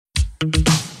And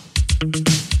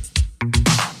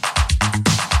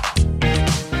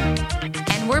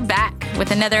we're back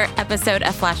with another episode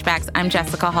of Flashbacks. I'm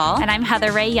Jessica Hall. And I'm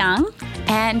Heather Ray Young.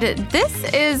 And this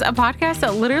is a podcast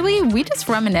that literally we just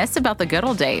reminisce about the good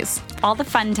old days. All the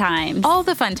fun times. All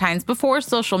the fun times before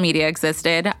social media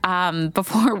existed.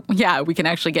 Before, we can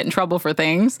actually get in trouble for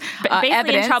things. Basically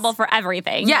evidence. in trouble for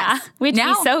everything. Yes. Yeah. We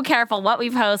have to be so careful what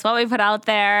we post, what we put out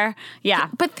there. Yeah.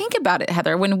 But think about it,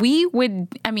 Heather. When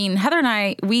Heather and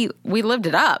I, we lived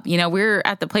it up. You know, we were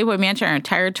at the Playboy Mansion our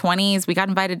entire 20s. We got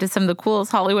invited to some of the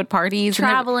coolest Hollywood parties.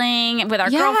 Traveling with our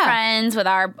girlfriends, with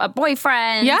our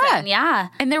boyfriends. Yeah.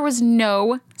 And there was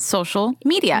no social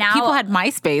media. Now, people had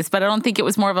MySpace, but I don't think it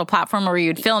was more of a platform where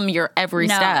you'd film your every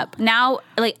step. Now,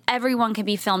 like, everyone can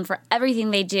be filmed for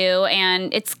everything they do,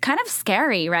 and it's kind of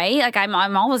scary, right? Like,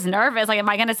 I'm always nervous. Like, am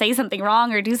I going to say something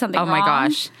wrong or do something wrong? Oh, my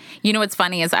gosh. You know what's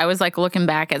funny is I was, like, looking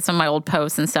back at some of my old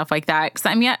posts and stuff like that, because,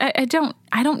 I mean, I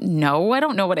don't know. I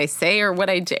don't know what I say or what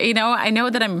I do. You know, I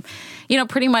know that I'm,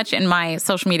 pretty much in my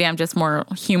social media, I'm just more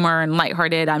humor and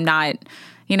lighthearted. I'm not...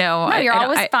 No, you're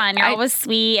always fun. You're always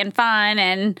sweet and fun,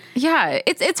 and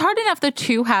it's hard enough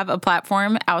to have a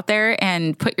platform out there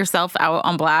and put yourself out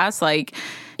on blast. Like,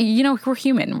 we're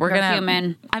human. We're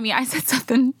human. I mean, I said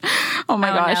something. Oh my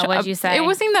gosh, no. What'd you say? It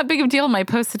wasn't even that big of a deal. My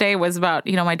post today was about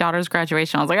my daughter's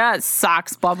graduation. I was like, it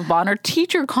sucks. Blah blah blah. And her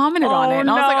teacher commented on it, and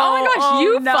I was like, oh my gosh,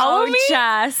 you follow me,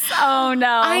 Jess? Oh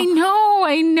no, I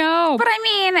know. But I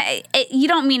mean, you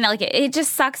don't mean like it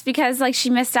just sucks because like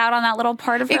she missed out on that little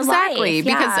part of her life. Exactly,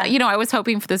 because I was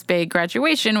hoping for this big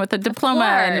graduation with a diploma,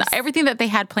 and everything that they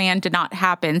had planned did not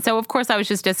happen. So of course I was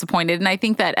just disappointed, and I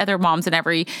think that other moms and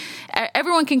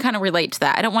everyone can kind of relate to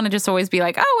that. I don't want to just always be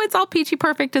like, oh, it's all peachy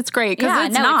perfect, it's great, because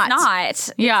it's not.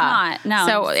 It's not. No.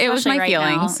 So it was my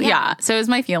feelings. Yeah. So it was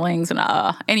my feelings. And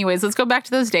anyways, let's go back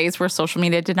to those days where social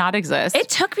media did not exist. It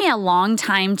took me a long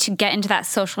time to get into that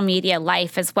social media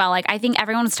life as well. Like, I think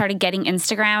everyone started getting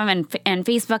Instagram and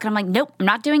Facebook, and I'm like, nope, I'm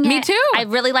not doing it. Me too. I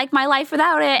really like my life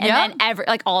without it. And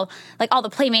then all the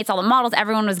playmates, all the models,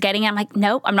 everyone was getting it. I'm like,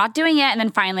 nope, I'm not doing it. And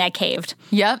then finally I caved.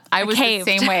 Yep. I was the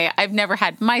same way. I've never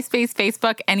had MySpace,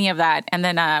 Facebook, any of that. And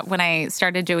then when I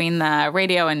started doing the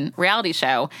radio and reality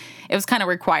show, it was kind of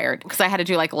required because I had to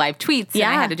do like live tweets and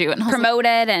I had to do it. And promote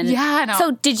it. And no.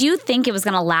 So did you think it was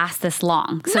going to last this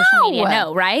long? Social media?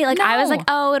 No, right? Like I was like,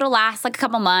 oh, it'll last like a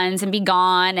couple months and be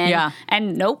gone.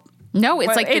 And nope. No,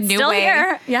 it's like the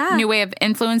new way of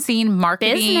influencing,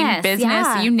 marketing,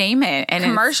 business, you name it. And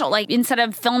commercial, like instead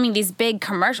of filming these big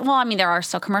commercials, well, I mean, there are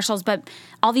still commercials, but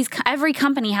every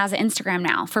company has an Instagram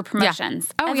now for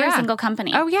promotions. Yeah. Every single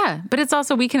company. Oh, yeah. But it's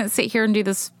also, we can sit here and do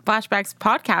this Flashbacks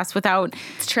podcast without,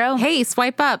 it's true. Hey,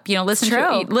 swipe up,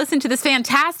 listen to this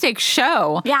fantastic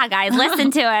show. Yeah, guys, listen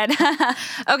to it.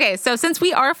 Okay, so since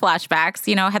we are Flashbacks,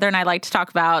 Heather and I like to talk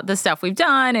about the stuff we've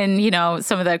done and,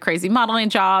 some of the crazy modeling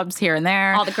jobs here and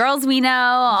there. All the girls we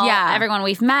know, everyone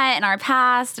we've met in our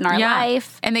past, in our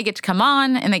life. And they get to come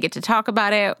on and they get to talk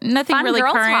about it. Nothing fun really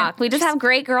girl current. Talk. We just have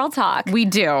great girl talk. We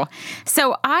do.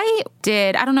 So I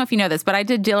don't know if you know this, but I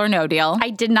did Deal or No Deal. I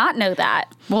did not know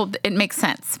that. Well, it makes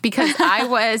sense because I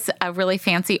was a really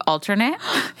fancy alternate.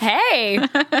 Hey,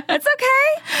 it's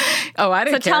okay. Oh, I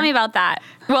didn't care. So tell me about that.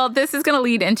 Well, this is going to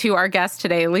lead into our guest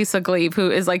today, Lisa Gleave,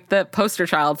 who is like the poster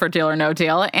child for Deal or No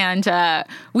Deal. And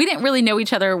we didn't really know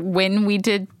each other when we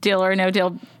did Deal or No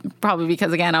Deal, probably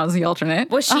because, again, I was the alternate.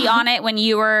 Was she on it when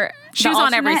you were She was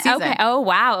on every season. Okay. Oh,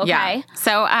 wow. Okay. Yeah.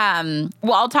 So,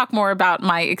 I'll talk more about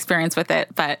my experience with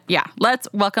it. But, yeah, let's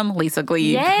welcome Lisa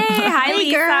Gleave. Yay. Hi, hey,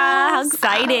 Lisa. Girls. How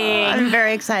exciting. I'm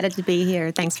very excited to be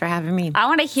here. Thanks for having me. I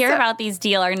want to hear about these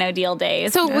Deal or No Deal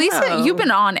days. So, Lisa, you've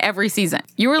been on every season.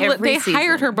 They season.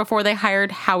 hired her before they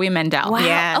hired Howie Mandel. Wow.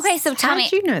 Yes. Okay, so tell me. How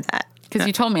did you know that? Because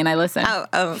you told me and I listened.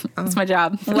 Oh. It's my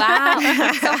job. Wow.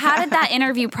 So how did that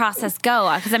interview process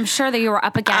go? Because I'm sure that you were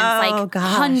up against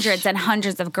hundreds and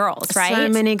hundreds of girls, right? So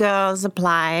many girls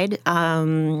applied.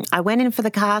 I went in for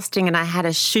the casting and I had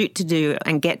a shoot to do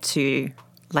and get to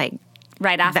right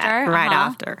after?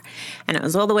 After. And it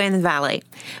was all the way in the valley.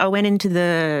 I went into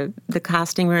the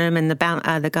casting room and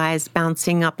the guys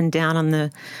bouncing up and down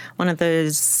on one of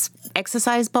those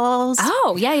exercise balls.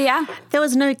 Oh, yeah. There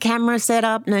was no camera set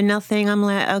up, no nothing. I'm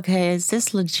like, okay, is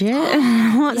this legit?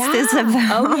 What's this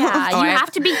about? Oh, yeah. You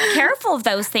have to be careful of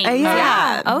those things.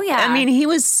 Yeah. Oh, yeah. I mean, he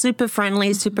was super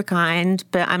friendly, super kind,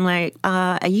 but I'm like,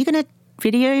 are you going to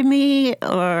video me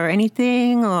or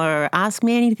anything or ask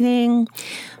me anything.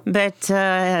 But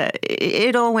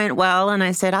it all went well, and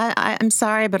I said, I'm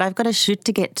sorry, but I've got a shoot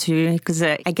to get to, because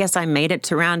I guess I made it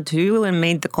to round 2 and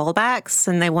made the callbacks,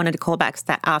 and they wanted callbacks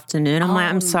that afternoon. I'm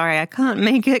like, I'm sorry, I can't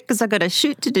make it because I've got a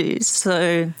shoot to do.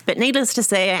 So, but needless to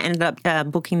say, I ended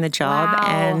up booking the job. Wow.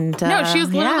 And No, she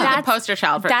was literally the poster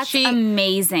child for it. That's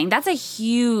amazing. That's a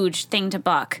huge thing to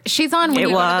book. She's on when you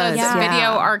go to those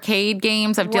video arcade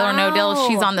games of Deal or No Deal.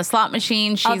 She's on the slot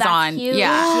machine. She's on. Huge.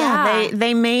 Yeah.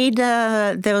 They made,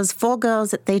 there was 4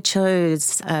 girls that they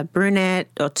chose, brunette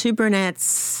or 2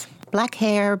 brunettes, black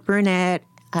hair, brunette,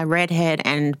 a redhead,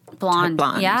 and blonde.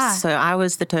 Yeah. So I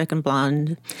was the token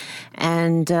blonde.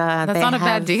 And that's not a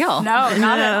bad deal. No,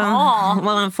 not at all.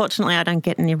 Well, unfortunately, I don't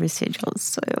get any residuals,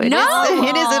 so it is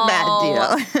a bad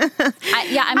deal.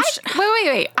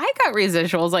 Wait. I got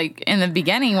residuals like in the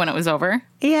beginning when it was over.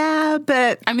 Yeah,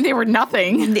 but I mean, they were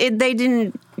nothing. they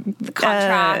didn't. The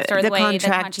contract or the way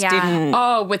contract the didn't.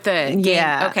 Oh, with the game.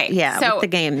 Yeah. Okay. Yeah, So with the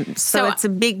game. So it's a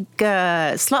big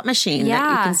slot machine that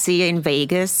you can see in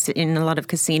Vegas in a lot of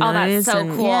casinos. Oh, that's so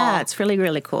cool. Yeah, it's really,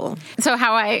 really cool. So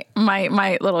how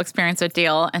my little experience with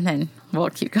Deal, and then we'll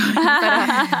keep going.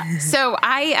 So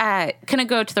I couldn't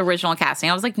go to the original casting.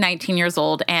 I was like 19 years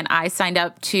old, and I signed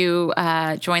up to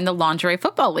join the Lingerie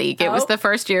Football League. It was the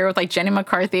first year with like Jenny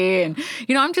McCarthy, and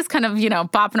I'm just kind of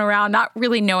bopping around, not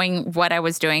really knowing what I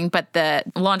was doing. But the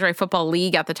Lingerie Football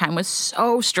League at the time was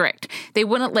so strict; they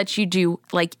wouldn't let you do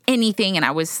like anything. And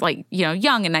I was like,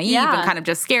 young and naive and kind of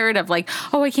just scared of like,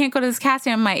 oh, I can't go to this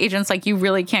casting. And my agent's like, you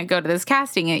really can't go to this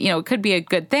casting. It could be a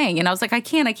good thing. And I was like, I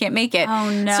can't make it. Oh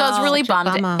no! So I was really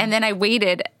bummed. Bummer. And then I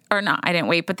waited, or no, I didn't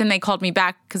wait, but then they called me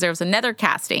back because there was another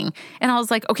casting. And I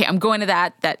was like, okay, I'm going to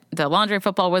that the Lingerie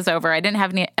Football was over. I didn't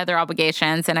have any other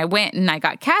obligations. And I went and I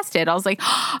got casted. I was like,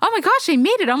 oh my gosh, I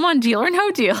made it. I'm on Deal or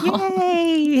No Deal.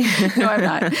 Yay! No, I'm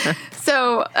not.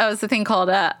 So it was a thing called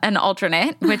an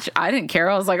alternate, which I didn't care.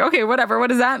 I was like, okay, whatever. What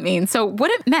does that mean? So what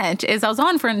it meant is I was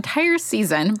on for an entire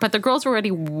season, but the girls were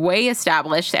already way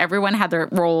established. Everyone had their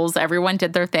roles. Everyone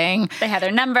did their thing. They had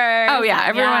their numbers. Oh, yeah.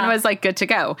 Everyone was like good to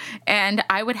go. And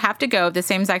I would have to go the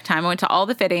same exact time. I went to all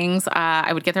the fittings.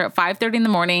 I would get there at 5:30 in the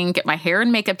morning, get my hair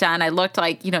and makeup done. I looked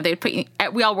like, they'd put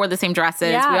we all wore the same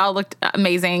dresses. Yeah. We all looked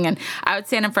amazing. And I would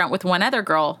stand in front with one other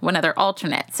girl, one other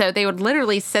alternate. So they would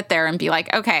literally sit there and be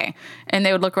like, okay. And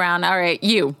they would look around, all right,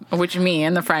 you, which is me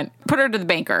in the front, put her to the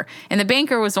banker. And the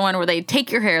banker was the one where they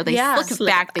take your hair, they slick it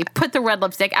back, they put the red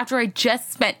lipstick after I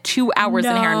just spent 2 hours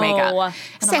in hair and makeup.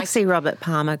 And Sexy Robert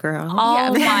Palmer girl.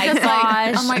 Oh my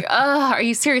gosh. I'm like, oh, are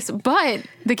you serious? But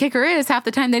the kicker is half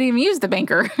the time they didn't even use the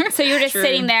banker. So you were just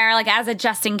sitting there like as a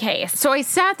just in case. So I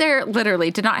sat there,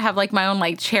 literally did not have like my own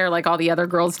like chair like all the other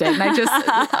girls did. And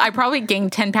I probably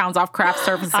gained 10 pounds off craft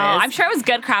services. Oh, I'm sure it was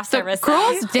good craft service. The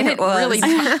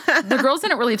girls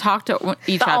didn't really talk to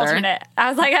each other. Alternate. I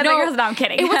was like, I'm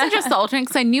kidding. It wasn't just the alternate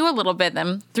because I knew a little bit of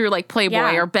them through like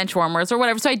Playboy or Benchwarmers or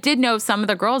whatever. So I did know some of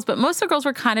the girls, but most of the girls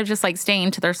were kind of just like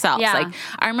staying to themselves. Yeah. Like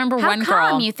I remember How one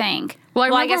come, girl. you think?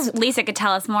 Well, I guess Lisa could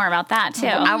tell us more about that, too.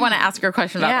 I want to ask her a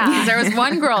question about that. Because there was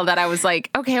one girl that I was like,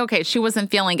 okay, she wasn't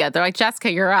feeling good. They're like,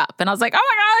 Jessica, you're up. And I was like, oh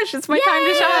my gosh, it's my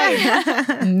time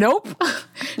to shine. Nope.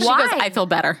 She Why? goes, I feel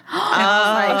better.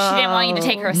 She didn't want you to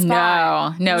take her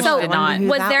spot. No, So she did not. who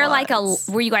was that there was.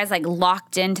 were you guys like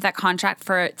locked into that contract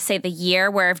for, say, the year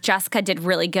where if Jessica did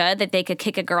really good that they could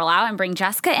kick a girl out and bring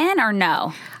Jessica in, or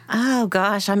no? Oh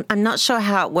gosh, I'm not sure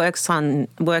how it worked on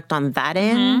that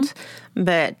end,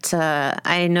 but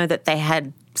I know that they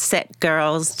had set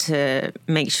girls to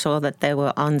make sure that they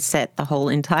were on set the whole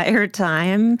entire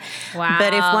time. Wow.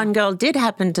 But if one girl did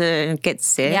happen to get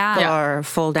sick or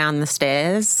fall down the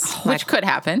stairs, Which could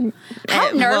happen. How well,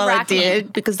 it nerve-wracking.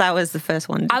 did because I was the first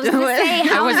one to I was do going to it. say,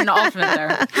 I was an alternate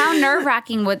there. how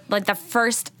nerve-wracking would like the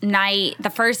first night, the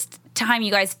first time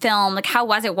you guys filmed, like how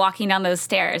was it walking down those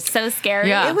stairs? So scary.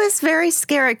 Yeah. It was very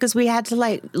scary because we had to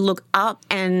like look up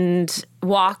and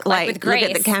Walk like with grace.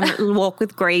 look at the camera, walk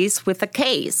with grace with a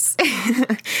case.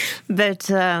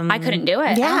 But I couldn't do it.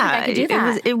 I don't think I could do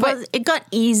that. It got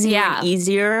easier Yeah. and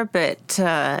easier. But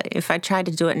if I tried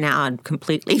to do it now, I'd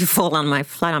completely fall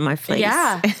flat on my face.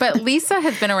 Yeah. But Lisa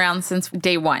has been around since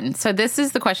day one. So this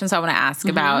is the questions I want to ask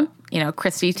about.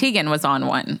 Christy Teigen was on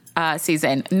one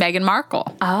season. Meghan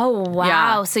Markle. Oh, wow.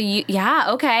 Yeah. So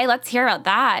okay, let's hear about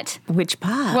that. Which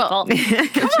part? Well,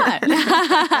 come on.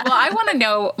 Well, I want to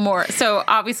know more. So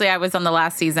obviously I was on the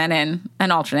last season and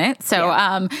an alternate. So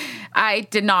I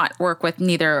did not work with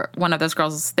neither one of those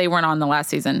girls. They weren't on the last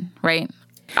season, right?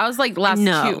 I was like last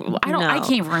two. I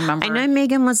can't even remember. I know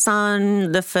Meghan was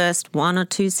on the first 1 or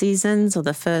 2 seasons or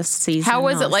the first season. How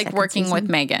was it like working with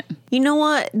Meghan? You know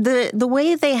what? The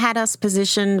way they had us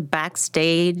positioned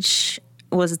backstage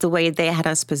was the way they had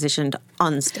us positioned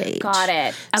on stage. Got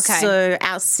it. Okay. So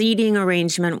our seating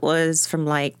arrangement was from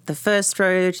like the first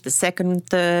row to the second,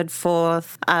 third,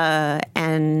 fourth.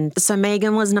 And so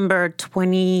Meghan was number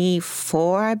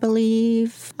 24, I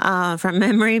believe, from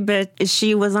memory. But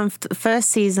she was on the first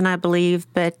season, I believe.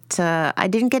 But I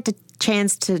didn't get to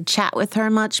chance to chat with her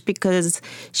much because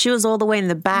she was all the way in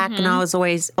the back and I was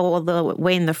always all the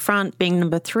way in the front being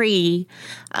number 3.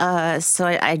 So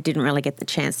I didn't really get the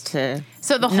chance to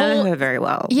know her very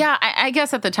well. Yeah, I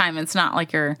guess at the time it's not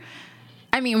like you're,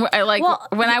 I mean, when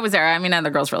I was there, I mean,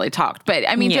 other girls really talked, but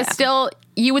I mean, just still,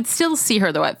 you would still see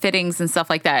her though at fittings and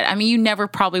stuff like that. I mean, you never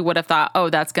probably would have thought,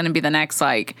 oh, that's going to be the next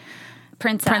like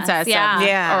princess.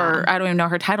 Yeah. Or I don't even know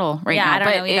her title right now. I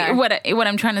don't know either. What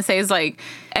I'm trying to say is like,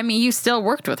 I mean, you still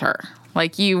worked with her.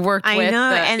 Like you worked with. I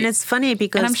know, and it's funny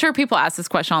because. And I'm sure people ask this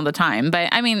question all the time, but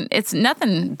I mean, it's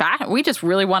nothing bad. We just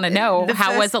really want to know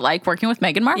how was it like working with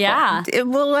Meghan Markle? Yeah.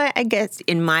 Well, I guess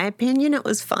in my opinion, it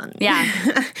was fun. Yeah.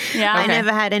 Yeah. I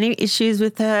never had any issues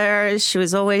with her. She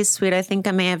was always sweet. I think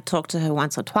I may have talked to her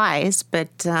once or twice, but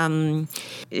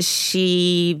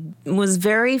she was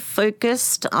very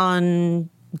focused on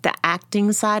the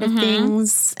acting side of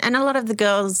things. And a lot of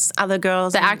other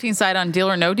girls. The acting side on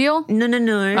Deal or No Deal? No.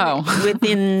 Oh.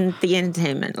 Within the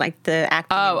entertainment, like the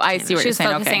acting. Oh, I see what She you're was saying.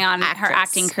 focusing on her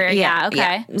acting career. Yeah,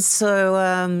 okay. Yeah. So,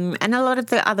 and a lot of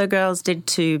the other girls did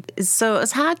too. So it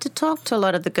was hard to talk to a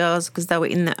lot of the girls because they were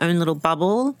in their own little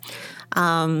bubble.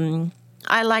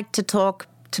 I like to talk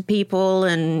to people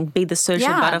and be the social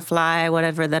butterfly,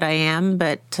 whatever that I am.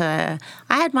 But I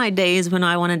had my days when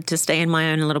I wanted to stay in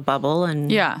my own little bubble and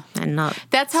not.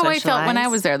 That's how I felt when I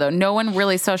was there, though. No one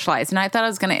really socialized, and I thought I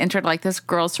was going to enter like this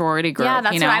girl sorority group. Yeah,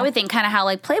 that's what I would think. Kind of how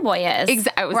like Playboy is,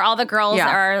 exactly. Where all the girls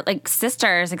are like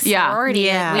sisters, like sorority.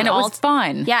 Yeah, and it was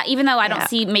fun. Yeah, even though I don't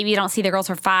see, maybe you don't see the girls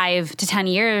for 5 to 10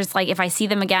 years. Like if I see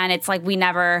them again, it's like we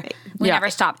never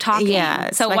stopped talking.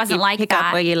 Yeah, so it wasn't like pick that.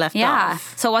 Up where you left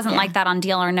off. So it wasn't like that on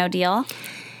Deal or No Deal.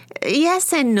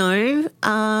 Yes and no.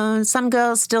 Some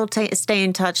girls still stay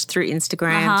in touch through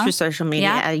Instagram, through social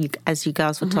media, as you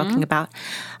guys were talking about.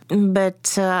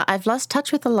 But I've lost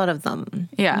touch with a lot of them.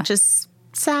 Yeah. Which is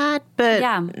sad, but,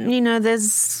 you know,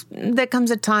 there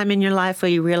comes a time in your life where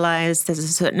you realize there's a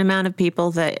certain amount of people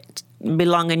that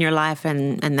belong in your life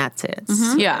and that's it.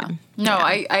 So, No,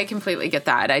 I completely get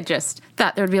that. I just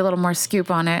thought there would be a little more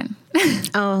scoop on it.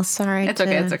 Oh, sorry. It's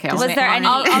okay. It's okay.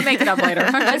 I'll make it up later.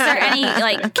 Was there any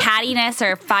like cattiness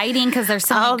or fighting? Because there's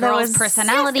so many girls'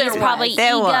 personalities, probably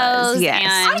egos.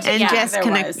 Yes. And Jess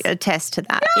can attest to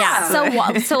that.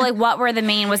 Yeah. So like, what were the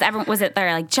main? Was it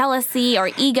there like jealousy or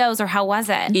egos or how was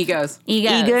it? Egos,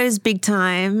 big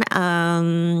time.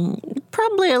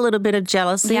 Probably a little bit of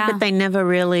jealousy, but they never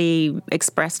really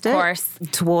expressed it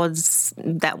towards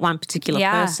that one particular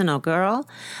person or girl.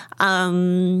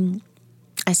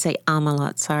 I say a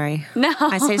lot, sorry. No.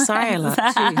 I say sorry a lot, too.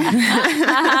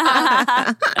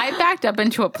 I backed up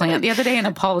into a plant the other day and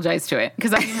apologized to it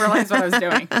because I didn't realize what I was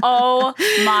doing. Oh,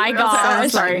 my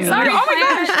gosh. Sorry. Oh, my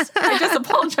gosh. I just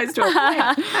apologized to a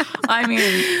plant. I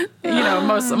mean, you know,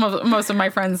 most of my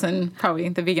friends and probably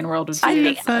the vegan world would say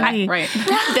it's funny. Right.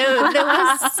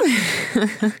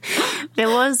 There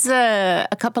was a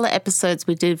couple of episodes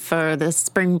we did for the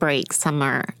spring break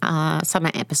summer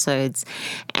episodes,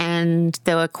 and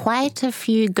there were quite a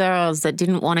few girls that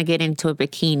didn't want to get into a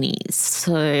bikini.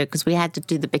 So, because we had to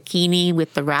do the bikini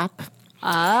with the wrap.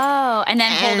 Oh, and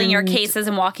then holding your cases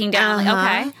and walking down.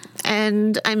 Like, okay.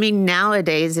 And I mean,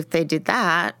 nowadays, if they did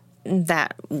that,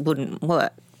 that wouldn't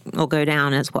work or go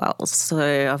down as well.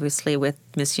 So obviously with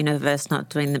Miss Universe not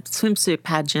doing the swimsuit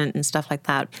pageant and stuff like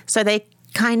that. So they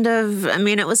kind of, I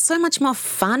mean, it was so much more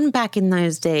fun back in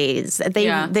those days. They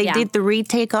did the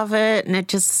retake of it, and it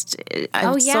just,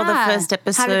 I saw the first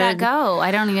episode. How did that go?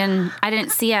 I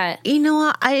didn't see it. You know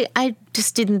what? I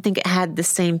just didn't think it had the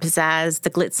same pizzazz. The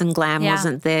glitz and glam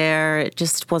wasn't there. It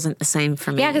just wasn't the same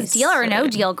for me. Yeah, because Deal or No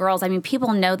Deal girls, I mean,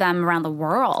 people know them around the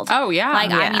world. Oh, yeah.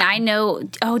 Like, I mean, I know,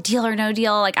 Deal or No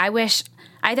Deal. Like, I wish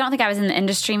I don't think I was in the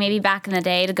industry maybe back in the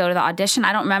day to go to the audition.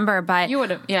 I don't remember, but You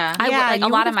would have, yeah. a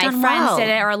lot of my friends well. did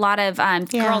it, or a lot of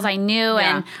girls I knew,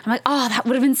 and I'm like, oh, that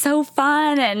would have been so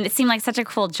fun, and it seemed like such a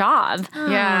cool job.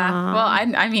 Yeah. Well,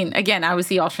 I mean, again, I was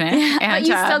the alternate. And, But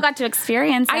you still got to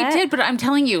experience it. I did, but I'm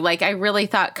telling you, like, I really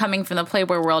thought coming from the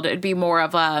Playboy world, it would be more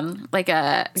of like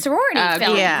a sorority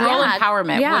film. girl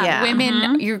empowerment. Yeah. Yeah.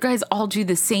 Women, you guys all do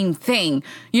the same thing.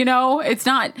 You know, it's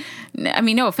not, I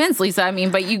mean, no offense, Lisa. I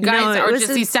mean, but you guys are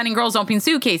just these stunning girls opening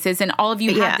suitcases, and all of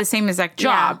you have the same exact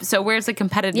job. Yeah. So where's the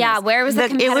competitiveness? Yeah, where was the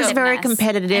competitiveness? It was very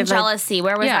competitive. And jealousy.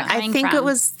 Where was that coming I think from? it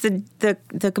was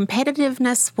the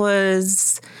competitiveness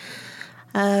was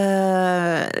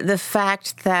the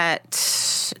fact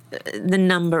that the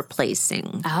number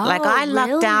placing. Like I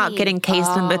lucked out getting case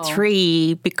number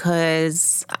 3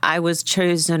 because I was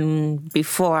chosen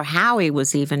before Howie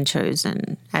was even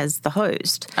chosen as the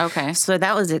host. Okay. So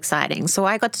that was exciting. So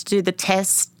I got to do the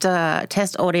test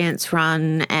audience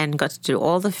run and got to do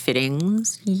all the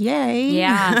fittings. Yay.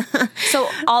 Yeah. So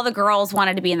all the girls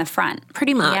wanted to be in the front.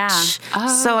 Pretty much. Yeah.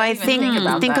 So I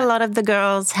think a lot of the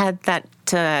girls had that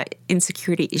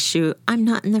insecurity issue. I'm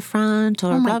not in the front,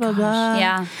 or blah blah blah.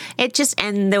 Yeah. It just,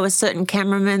 and there were certain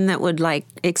cameramen that would like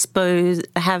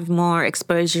have more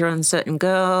exposure on certain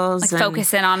girls, Like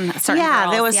focus in on certain girls.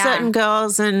 Yeah, there were certain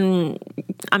girls, and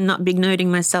I'm not big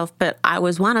noting myself, but I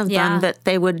was one of them that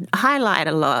they would highlight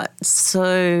a lot.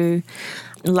 So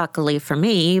luckily for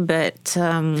me, but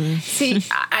see,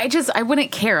 I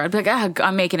wouldn't care. I'd be like,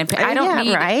 I'm making it. I don't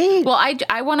need. Right? Well,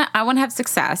 I want to have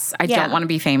success. I don't want to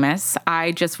be famous.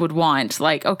 I just would want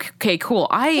like, okay, cool.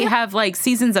 I have like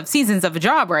seasons of a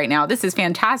job right now. This is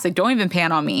fantastic. Don't even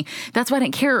pan on me. That's why I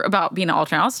didn't care about being an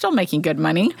alternate. I was still making good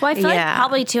money. Well, I feel like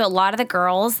probably too, a lot of the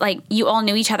girls, like you all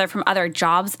knew each other from other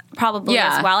jobs probably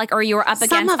as well. Like, or you were up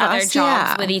against other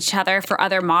jobs with each other for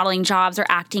other modeling jobs or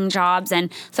acting jobs.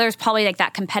 And so there's probably like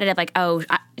that competitive, like,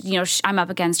 I'm up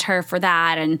against her for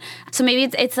that. And so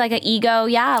maybe it's like an ego,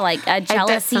 like a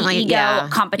jealousy, ego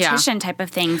competition type of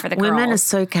thing for the girls. Women are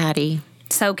so catty.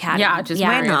 So catty. Yeah, just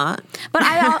we're not. But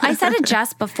I said it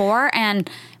just before, and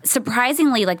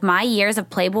surprisingly, like my years of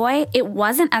Playboy, it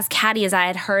wasn't as catty as I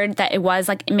had heard that it was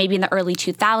like maybe in the early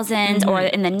 2000s or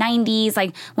in the 90s.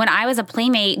 Like when I was a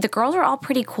Playmate, the girls were all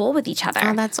pretty cool with each other.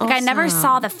 Oh, that's like awesome. I never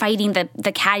saw the fighting,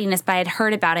 the cattiness, but I had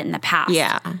heard about it in the past.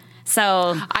 Yeah.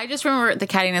 So I just remember the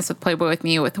cattiness with Playboy with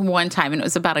me with one time, and it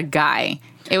was about a guy.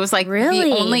 It was like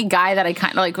the only guy that I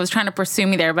kind of like was trying to pursue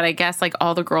me there, but I guess like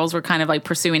all the girls were kind of like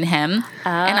pursuing him, and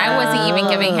I wasn't even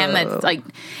giving him that. Like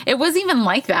it wasn't even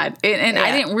like that, and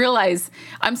I didn't realize.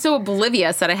 I'm so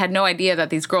oblivious that I had no idea that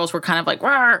these girls were kind of like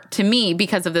rawr to me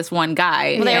because of this one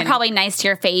guy. Well, they were probably nice to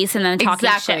your face and then talking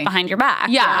shit behind your back.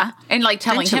 Yeah, and like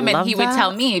telling him, and he would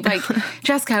tell me like,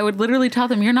 Jessica, I would literally tell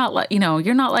them, you're not like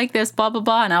you're not like this, blah blah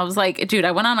blah, and I was like, dude,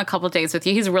 I went on a couple of dates with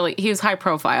you. He was high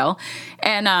profile,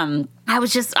 and I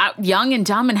was just young and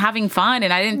dumb and having fun,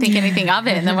 and I didn't think anything of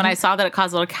it. And then when I saw that it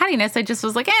caused a little cattiness, I just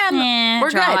was like, we're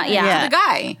drama, good. Yeah. To the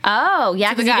guy. Oh,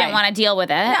 yeah, because you didn't want to deal with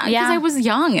it. Yeah, because I was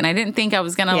young, and I didn't think I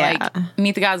was going to, like,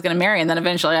 meet the guy I was going to marry. And then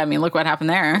eventually, I mean, look what happened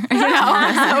there. So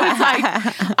it's like,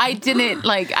 I didn't,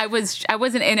 like, I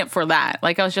wasn't in it for that.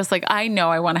 Like, I was just like, I know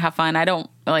I want to have fun. I don't,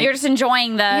 like. You're just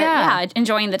enjoying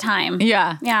enjoying the time.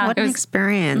 Yeah. Yeah. What an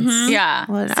experience. Mm-hmm. Yeah.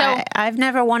 Well, so I've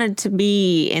never wanted to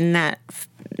be in that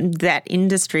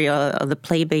industry or the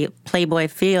Playboy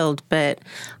field, but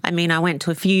I mean, I went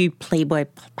to a few Playboy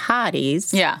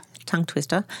parties. Yeah. Tongue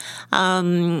twister.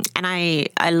 And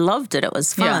I loved it. It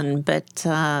was fun, but it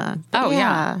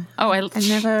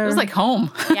was like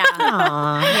home. Yeah.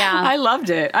 Yeah. I loved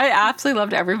it. I absolutely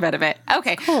loved every bit of it.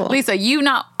 Okay. Cool. Lisa, you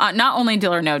not only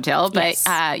Dill or No Dill, but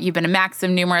you've been a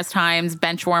Maxim numerous times,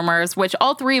 Benchwarmers, which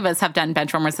all three of us have done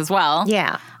Benchwarmers as well.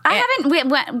 Yeah. I haven't.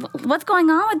 What's going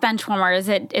on with Benchwarmer? Is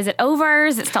it over?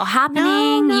 Is it still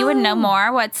happening? No. You would know more.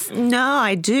 No,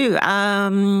 I do.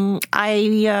 I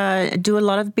do a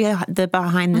lot of the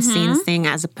behind the scenes thing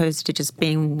as opposed to just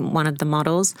being one of the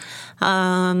models.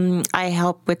 I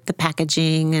help with the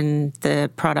packaging and the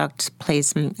product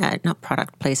placement. Not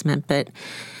product placement, but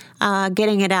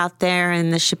getting it out there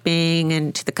and the shipping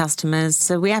and to the customers.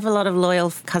 So we have a lot of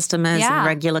loyal customers and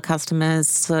regular customers.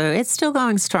 So it's still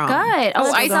going strong. Good.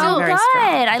 Oh, I still good.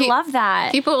 I love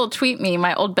that. People will tweet me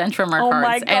my old Benchwarmer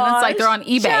cards, and it's like they're on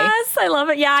eBay. Yes, I love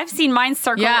it. Yeah, I've seen mine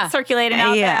circulating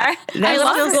out there. They're I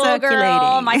still love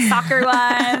circulating. my soccer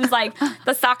ones, like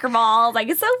the soccer balls. Like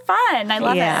it's so fun. I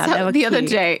love it. So the other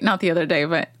day, not the other day,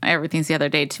 but everything's the other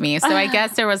day to me. So I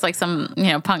guess there was like some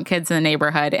punk kids in the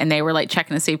neighborhood, and they were like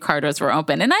checking to see if car doors were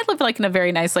open. And I lived like in a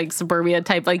very nice, like suburbia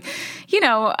type, like, these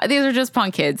are just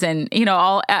punk kids. And,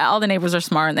 all the neighbors are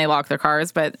smart and they lock their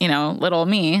cars. But, little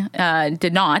me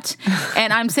did not.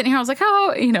 And I'm sitting here, I was like,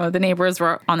 the neighbors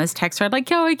were on this text thread, like,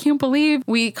 yo, I can't believe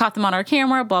we caught them on our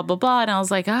camera, blah, blah, blah. And I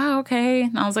was like, oh, okay.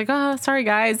 And I was like, oh, sorry,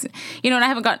 guys. And I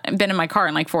haven't been in my car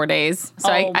in like 4 days. So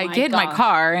I get in my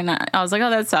car and I was like, oh,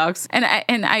 that sucks. And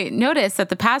I noticed that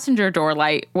the passenger door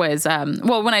light was,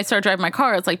 when I started driving my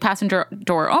car, it's like passenger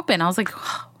door open. I was like,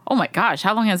 oh my gosh,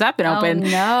 how long has that been open? Oh,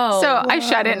 no. So I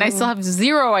shut it and I still have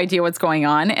zero idea what's going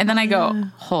on. And then I go,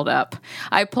 hold up.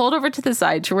 I pulled over to the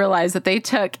side to realize that they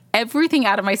took everything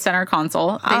out of my center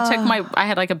console. They took I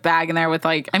had like a bag in there with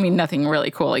nothing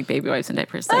really cool, like baby wipes and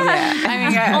diapers. So,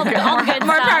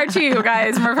 more power to you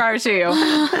guys, more power to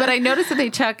you. But I noticed that they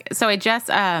took, so I just,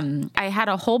 I had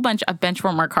a whole bunch of bench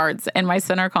warmer cards in my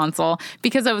center console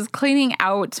because I was cleaning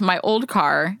out my old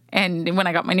car and when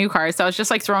I got my new car. So I was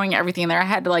just like throwing everything in there. I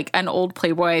had like an old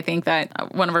Playboy, I think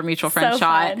that one of our mutual friends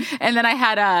shot. Fun. And then I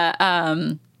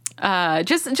had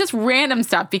just random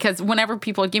stuff because whenever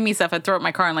people give me stuff, I throw it in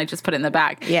my car and just put it in the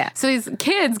bag. Yeah. So these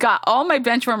kids got all my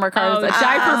bench warmer cards, a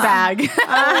diaper bag.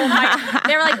 Oh my!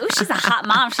 They were like, "Ooh, she's a hot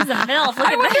mom. She's a MILF."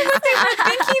 I wonder what they were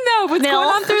thinking though. What's going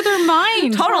on through their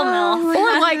mind? Total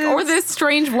MILF. Or this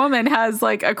strange woman has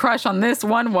like a crush on this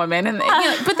one woman, and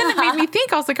but then it made me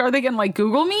think. I was like, are they gonna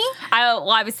Google me?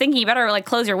 I was thinking you better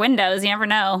close your windows. You never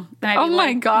know. Oh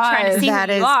my god, trying to see that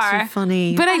who you is are. too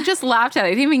funny. But I just laughed at it.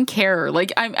 I didn't even care.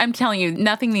 I'm telling you,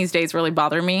 nothing these days really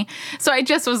bother me. So I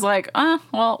just was like,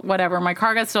 whatever. My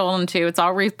car got stolen too. It's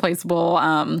all replaceable.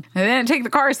 And they didn't take the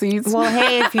car seats. Well,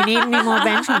 hey, if you need any more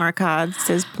bench warmer cards,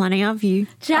 there's plenty of you.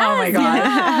 Jess, oh my god!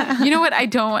 Yeah. You know what? I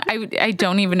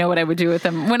don't even know what I would do with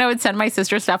them. When I would send my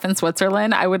sister stuff in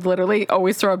Switzerland, I would literally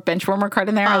always throw a bench warmer card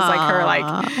in there. I was like her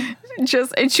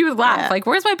and she would laugh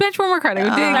where's my bench warmer card? I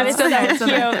would that is so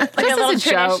cute. Like a little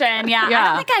tradition. Yeah.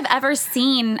 Yeah. I don't think I've ever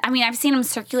seen. I mean, I've seen them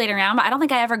circulate around, but I don't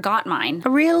think I ever got mine.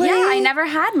 Really? Yeah, I never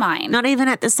had mine. Not even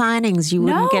at the signings, you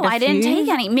wouldn't get a few? No, I didn't take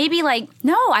any. Maybe I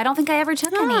don't think I ever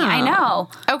took any. I know.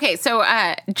 Okay, so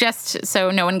just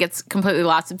so no one gets completely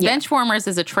lost, bench warmers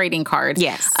is a trading card.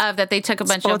 Yes. That they took a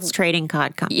bunch Sports trading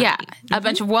card company. Yeah, a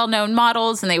bunch of well-known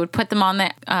models, and they would put them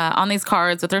on these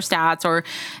cards with their stats, or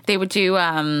they would do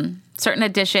certain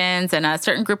editions and a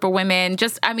certain group of women.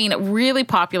 Really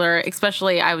popular,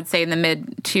 especially I would say in the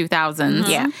mid-2000s. Mm-hmm.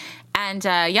 Yeah. And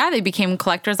they became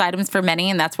collector's items for many,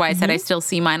 and that's why I said I still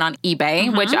see mine on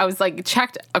eBay, which I was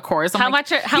checked, of course. How much?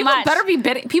 How much? Better be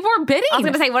bidding. People are bidding. I was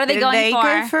going to say, what are they going for?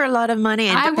 They go for a lot of money.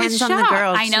 It depends on the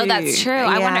girl, I know that's true. Yeah.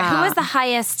 I wonder who was the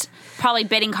highest probably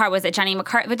bidding card. Was it Jenny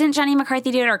McCarthy? But didn't Jenny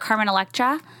McCarthy do it, or Carmen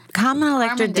Electra? Carmen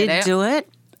Electra did do it.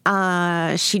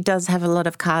 She does have a lot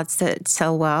of cards that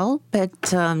sell well, but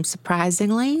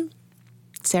surprisingly,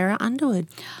 Sarah Underwood.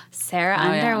 Sarah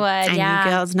Underwood, and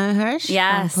you girls know her. She's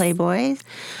from Playboy.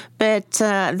 But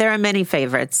there are many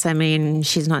favorites. I mean,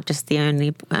 she's not just the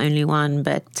only one,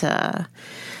 but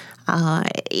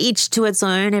each to its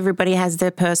own. Everybody has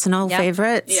their personal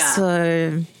favorites. Yeah.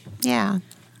 So, yeah.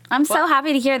 I'm so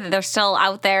happy to hear that they're still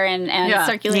out there and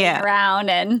circulating around.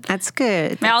 And that's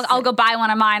good. I'll go buy one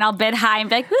of mine. I'll bid high and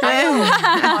be like,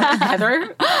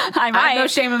 Heather, I have no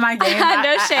shame in my game.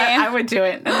 No shame. I would do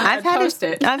it. I've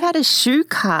had a shoe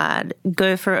card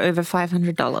go for over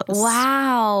 $500.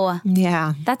 Wow.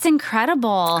 Yeah. That's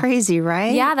incredible. Crazy,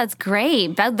 right? Yeah, that's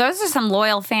great. Those are some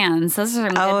loyal fans. Those are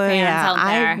some good fans out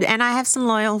there. And I have some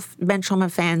loyal bench warmer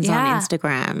fans on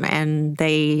Instagram, and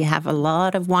they have a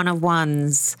lot of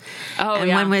one-of-ones.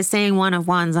 When we're saying one of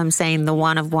ones, I'm saying the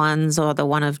one of ones or the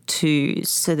one of twos.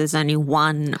 So there's only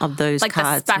one of those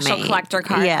cards the special collector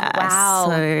card. Yeah. Wow.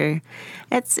 So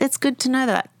it's good to know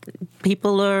that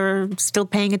people are still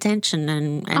paying attention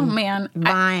and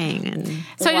buying.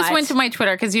 So I just went to my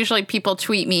Twitter because usually people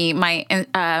tweet me my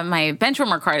bench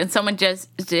warmer card, and someone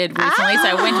just did recently. So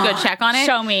I went to go check on it.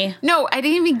 Show me. No, I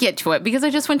didn't even get to it because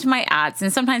I just went to my ads,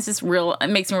 and sometimes it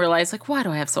makes me realize why do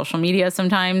I have social media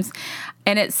sometimes?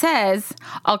 And it says,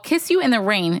 "I'll kiss you in the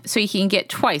rain so you can get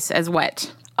twice as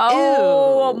wet."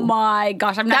 Oh my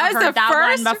gosh, I've never heard that one before.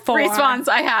 That is the first response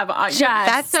I have.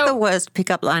 That's the worst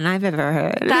pickup line I've ever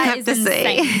heard. That is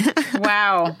insane.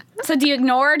 Wow. So do you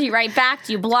ignore? Do you write back?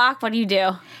 Do you block? What do you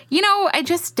do? I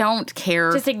just don't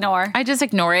care. Just ignore. I just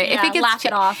ignore it. Yeah, laugh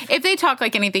it off. If they talk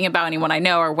anything about anyone I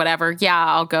know or whatever,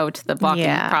 I'll go to the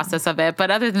blocking process of it.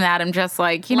 But other than that, I'm just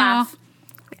laugh.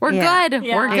 We're good.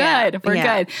 Yeah. We're good. We're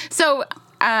good. So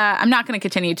I'm not going to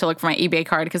continue to look for my eBay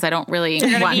card because I don't really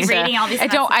want to. Reading all these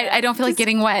I don't feel like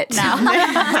getting wet. No.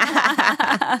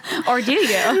 Or do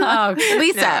you? Oh,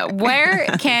 Lisa, where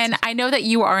can I know that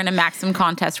you are in a Maxim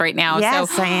contest right now?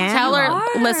 Yes, so I am. Tell our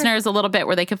listeners a little bit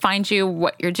where they can find you,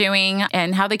 what you're doing,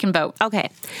 and how they can vote. Okay.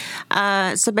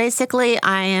 So basically,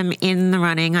 I am in the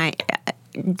running. I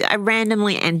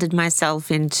randomly entered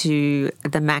myself into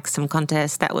the Maxim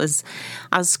contest. I was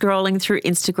scrolling through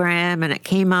Instagram and it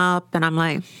came up and I'm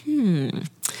like,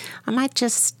 I might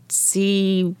just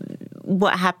see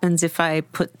what happens if I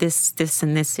put this,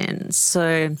 and this in.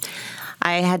 So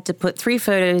I had to put 3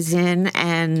 photos in,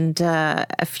 and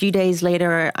a few days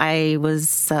later, I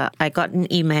got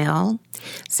an email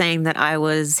saying that I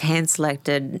was hand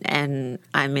selected and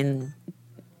I'm in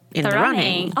the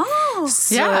running. Oh,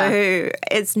 so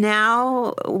it's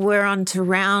now we're on to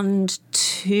round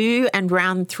 2, and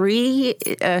round 3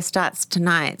 starts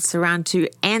tonight. So round 2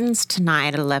 ends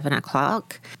tonight at 11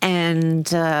 o'clock, and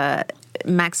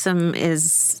Maxim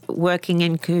is working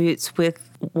in cahoots with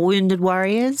Wounded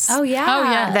Warriors. Oh,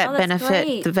 yeah. That benefit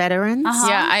great. the veterans.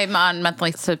 Yeah, I'm on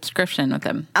monthly subscription with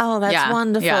them. Oh, that's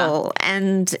wonderful. Yeah.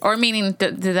 And or meaning,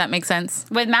 did that make sense?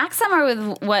 With Maxim or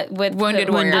with what? With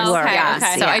Wounded Warriors. Wounded Warriors. Yeah.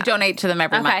 Okay. So I donate to them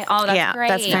every month. Oh, that's great.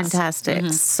 That's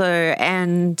fantastic. So,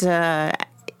 and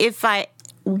if I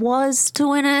was to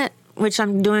win it, which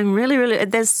I'm doing really,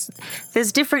 there's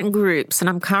different groups, and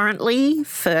I'm currently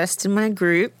first in my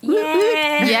group. Yay!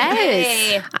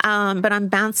 Yes. But I'm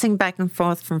bouncing back and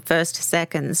forth from first to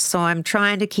second, so I'm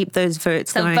trying to keep those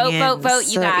votes going vote, in. vote,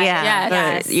 you guys.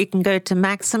 Yes. You can go to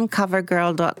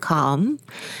maximcovergirl.com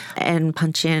and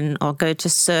punch in, or go to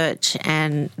search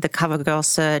and the CoverGirl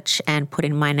search and put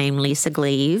in my name, Lisa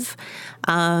Gleave.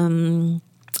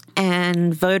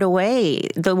 And vote away.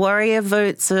 The warrior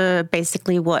votes are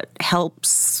basically what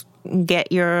helps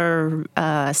get your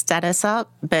status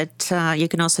up, but you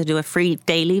can also do a free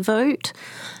daily vote.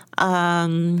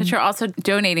 But you're also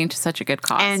donating to such a good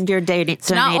cause. And you're donating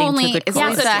not only to a good is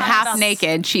cause. Lisa half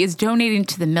naked, she is donating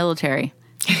to the military.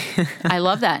 I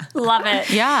love that. Love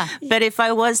it. Yeah. But if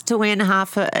I was to win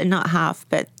not half,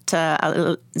 but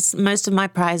most of my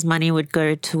prize money would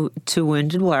go to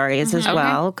Wounded Warriors as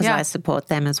well, because I support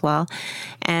them as well,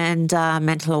 and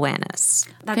mental awareness.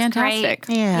 That's fantastic.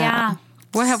 Great. Yeah.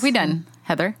 What have we done,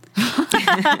 Heather?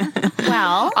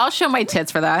 Well, I'll show my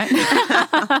tits for that.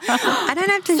 I don't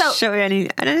have to show any.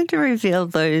 I don't have to reveal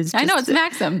those. I know it's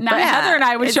Maxim, but Heather and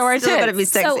I would show our tits. It's still got to be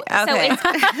sexy.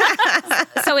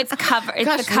 So it's cover. It's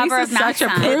Gosh, the cover Lisa's of Maxim.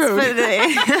 such a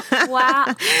prude.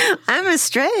 Wow. I'm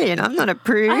Australian. I'm not a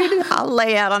prude. I'll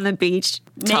lay out on the beach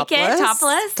Naked,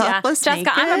 topless. Jessica,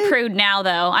 naked. I'm a prude now,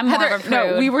 though. I'm more of a prude.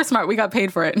 No, we were smart. We got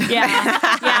paid for it.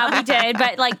 Yeah, we did.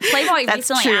 But like Playboy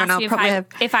recently true, asked me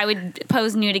if I would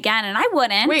pose nude again, and I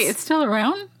wouldn't. Wait, it's still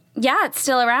around? Yeah, it's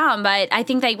still around, but I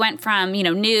think they went from,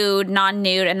 nude,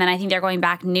 non-nude, and then I think they're going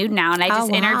back nude now. And I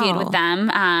just interviewed with them,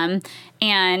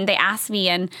 and they asked me,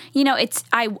 and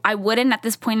I wouldn't at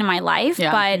this point in my life,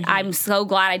 but I'm so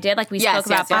glad I did. Like we spoke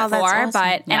about before, that's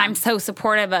awesome. and I'm so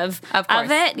supportive of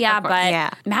it. Yeah,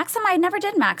 but Maxim, I never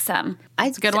did Maxim.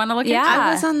 It's a good one to look at.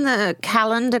 I was on the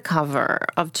calendar cover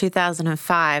of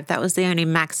 2005. That was the only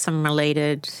Maxim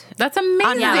related. That's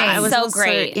amazing. Yeah, I was so also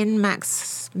great. in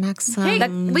Maxim. Hey,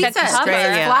 Lisa,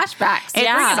 flashbacks. Bring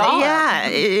it all. Yeah,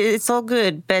 it's all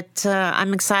good, but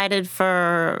I'm excited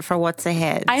for what's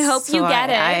ahead. I hope you get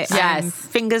it. Yes.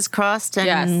 Fingers crossed,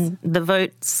 and the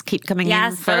votes keep coming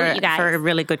in for a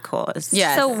really good cause.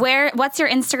 Yes. So what's your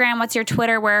Instagram? What's your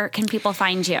Twitter? Where can people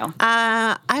find you?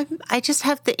 I just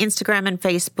have the Instagram and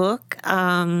Facebook.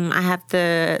 I have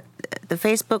the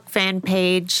Facebook fan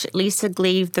page, Lisa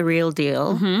Gleave, The Real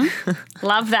Deal. Mm-hmm.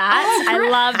 Love that. I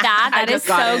love that. That is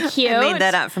so cute. I made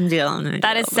that up from Dylan.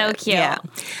 That is so cute. Yeah.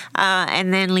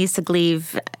 And then Lisa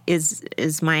Gleave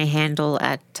is my handle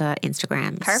at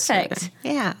Instagram. Perfect. So,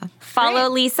 yeah. Follow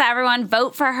Lisa, everyone.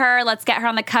 Vote for her. Let's get her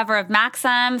on the cover of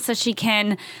Maxim so she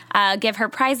can give her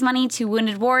prize money to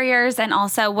Wounded Warriors. And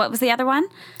also, what was the other one?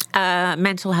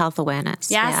 Mental health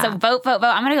awareness. Yeah, so vote.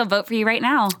 I'm going to go vote for you right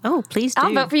now. Oh, please do.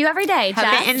 I'll vote for you every day,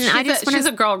 Jess. And she's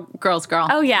a girl's girl.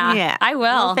 Oh, yeah. I will.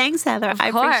 Well, thanks, Heather. I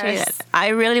appreciate it. I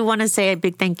really want to say a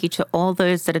big thank you to all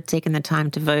those that have taken the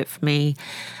time to vote for me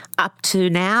up to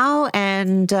now.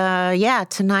 And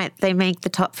tonight they make the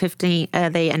top 15.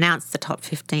 They announce the top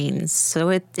 15. So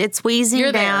it's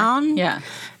wheezing down. Yeah.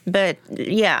 But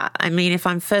I mean, if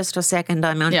I'm first or second,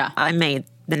 I made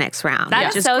the next round.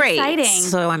 That is so great. exciting.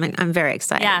 So I'm very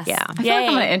excited. Yes. Yeah. I feel like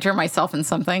I'm going to enter myself in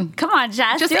something. Come on,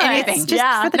 Jess. Just do anything. It.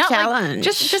 Just for the Not challenge.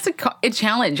 Like, just a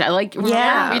challenge. I like,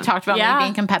 remember we talked about me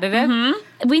being competitive?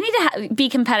 Mm-hmm. We need to be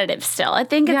competitive still. I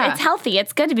think it's healthy.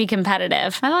 It's good to be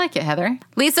competitive. I like it, Heather.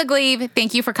 Lisa Gleave,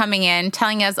 thank you for coming in,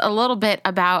 telling us a little bit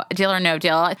about Deal or No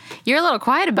Deal. You're a little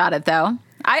quiet about it, though.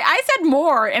 I said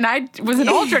more, and I was an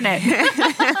alternate.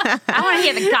 I want to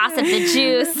hear the gossip, the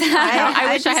juice.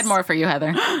 I wish I had more for you,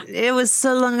 Heather. It was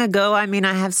so long ago. I mean,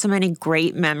 I have so many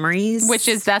great memories.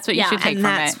 That's what you should take and from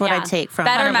that's it. what I take from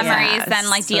Better it. memories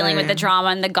than like dealing with the drama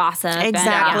and the gossip.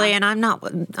 Exactly. And I'm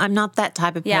not that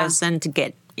type of person to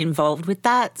get involved with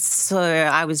that, so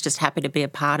I was just happy to be a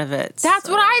part of it. That's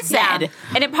what I said.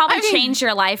 And it probably changed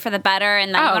your life for the better,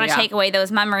 and then you want to take away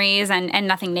those memories and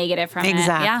nothing negative from it.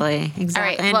 Exactly. All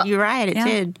right. And you're right, it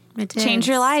did. It did. Change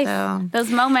your life. So. Those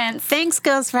moments. Thanks,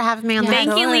 girls, for having me on the show.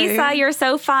 Thank you, Lisa. You're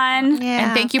so fun. Yeah,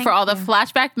 and thank you for all the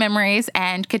flashback memories,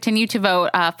 and continue to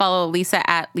vote. Follow Lisa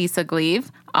at Lisa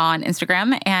Gleave on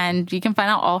Instagram, and you can find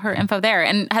out all her info there.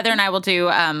 And Heather and I will do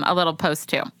a little post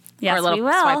too. Yes, or a little we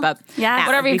will. Swipe up. Yeah,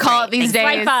 whatever you call it these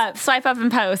days. Swipe up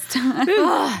and post.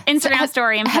 Instagram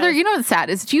story and post. Heather, you know what's sad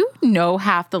is, do you know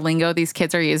half the lingo these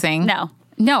kids are using?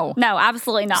 No,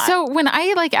 absolutely not. So when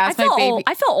I ask my baby,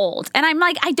 I feel old, and I'm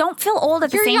like, I don't feel old at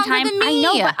the same time. Than me. I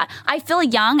know, but I feel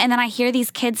young, and then I hear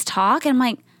these kids talk, and I'm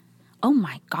like, oh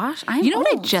my gosh, I'm You know old.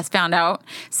 what I just found out?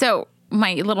 So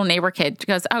my little neighbor kid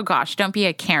goes, oh gosh, don't be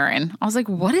a Karen. I was like,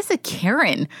 what is a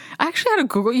Karen? I actually had to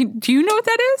Google. Do you know what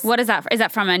that is? What is that? Is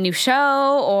that from a new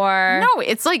show or? No,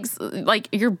 it's like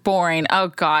you're boring. Oh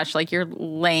gosh, like you're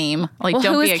lame. Like, well,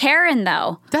 don't who's be a Karen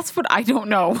though? That's what I don't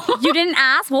know. You didn't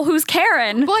ask? Well, who's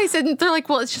Karen? Well, I said, they're like,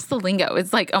 well, it's just the lingo.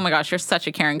 It's like, oh my gosh, you're such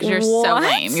a Karen because you're so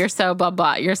lame. You're so blah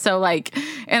blah. You're so like,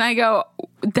 and I go,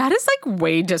 that is like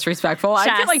way disrespectful. Jess,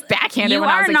 I get like backhanded when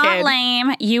I was a kid. You are not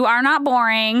lame. You are not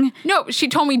boring. No, she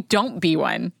told me don't be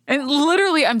one. And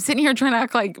literally, I'm sitting here trying to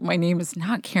act like my name is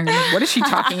not Karen. What is she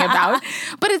talking about?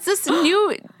 But it's this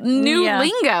new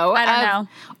lingo. I don't know.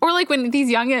 Or like when these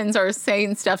youngins are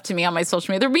saying stuff to me on my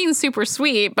social media, they're being super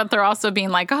sweet, but they're also being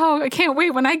like, oh, I can't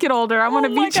wait when I get older. I want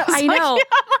to be just I know.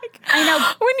 I know.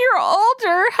 When you're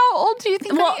older, how old do you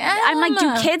think I am? I'm like,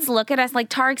 do kids look at us? Like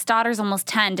Tarek's daughter's almost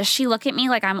 10. Does she look at me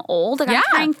like I'm old? Like I'm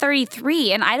turning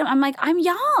 33, and I'm like, I'm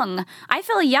young. I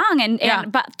feel young,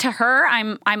 and but to her,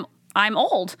 I'm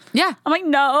old. Yeah. I'm like,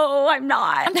 no, I'm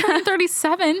not. I'm turning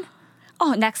 37.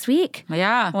 Oh, next week.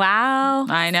 Yeah. Wow.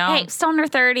 I know. Hey, still in her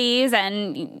 30s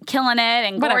and killing it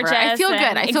and whatever. gorgeous. I feel good.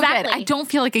 I feel good. Exactly. I don't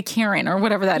feel like a Karen or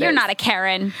whatever that is. You're not a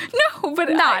Karen. No, but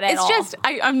not at all. It's just,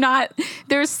 I'm not,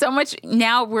 there's so much,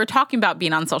 now we're talking about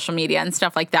being on social media and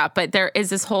stuff like that, but there is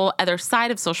this whole other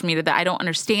side of social media that I don't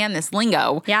understand this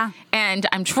lingo. Yeah. And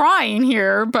I'm trying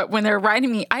here, but when they're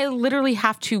writing me, I literally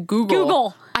have to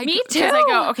Google. Me too. Because I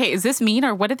go, okay, is this mean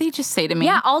or what did they just say to me?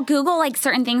 Yeah, I'll Google like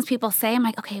certain things people say. I'm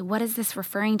like, okay, what is this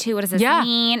referring to? What does this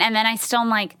mean? And then I still am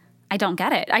like, I don't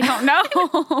get it. I don't know.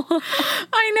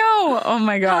 I know. Oh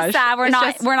my gosh. How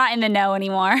sad. We're not in the know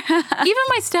anymore. Even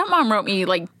my stepmom wrote me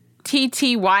like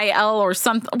TTYL or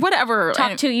something, whatever.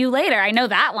 Talk to you later. I know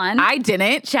that one. I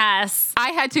didn't. Jess.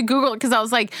 I had to Google it because I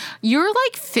was like, you're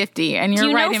like 50 and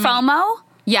you're writing. Do you know FOMO?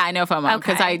 Yeah, I know FOMO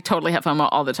because I totally have FOMO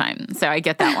all the time. So I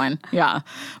get that one. Yeah.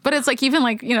 But it's like, even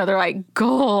like, they're like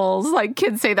goals. Like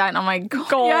kids say that and I'm like,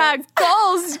 goals. Yeah,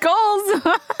 goals.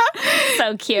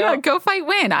 So cute. Yeah, go fight,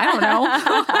 win. I don't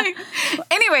know.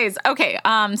 Anyways, okay.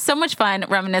 So much fun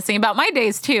reminiscing about my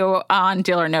days too on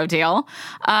Deal or No Deal.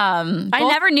 I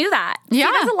never knew that. Yeah.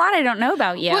 See, there's a lot I don't know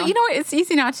about you. Well, you know what? It's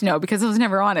easy not to know because I was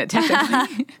never on it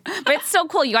technically. But it's so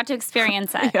cool. You got to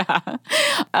experience it. Yeah.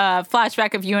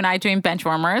 Flashback of you and I doing bench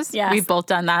warmers. Yes. We've both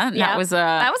done that. Yeah. That was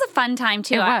a fun time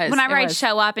too. Whenever I'd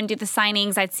show up and do the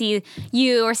signings, I'd see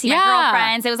you or see my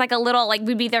girlfriends. It was like a little, like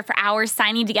we'd be there for hours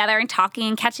signing together and talking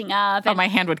and catching up. And my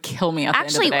hand would kill me at the end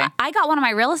of the day. I got one of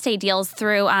my real estate deals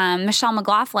through Michelle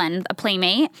McLaughlin, a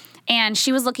playmate, and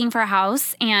she was looking for a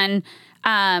house, and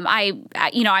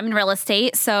I'm in real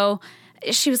estate, so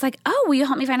she was like, oh, will you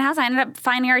help me find a house? I ended up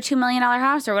finding her a $2 million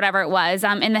house or whatever it was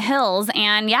in the hills.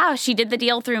 And she did the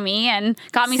deal through me and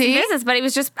got me some business. But it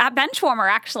was just at Benchwarmer,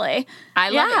 actually. I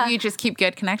love it. You just keep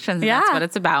good connections. And that's what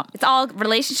it's about. It's all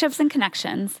relationships and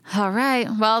connections. All right.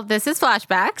 Well, this is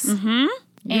Flashbacks. Mm-hmm.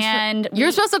 And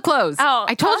you're supposed to close. Oh,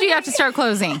 I told you have to start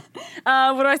closing. What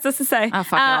am I supposed to say? Oh,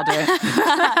 fuck it, I'll do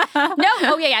it.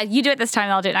 No. Oh, yeah. You do it this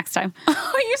time. I'll do it next time.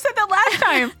 Oh, you said that last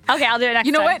time. Okay, I'll do it next time.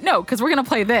 You know what? No, because we're going to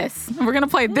play this. We're going to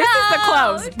play this is the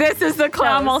close. This is the close.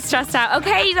 I'm all stressed out.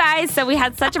 Okay, you guys. So we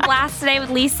had such a blast today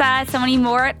with Lisa. So many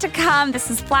more to come.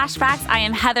 This is Flashbacks. I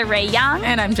am Heather Ray Young.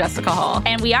 And I'm Jessica Hall.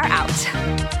 And we are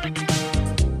out.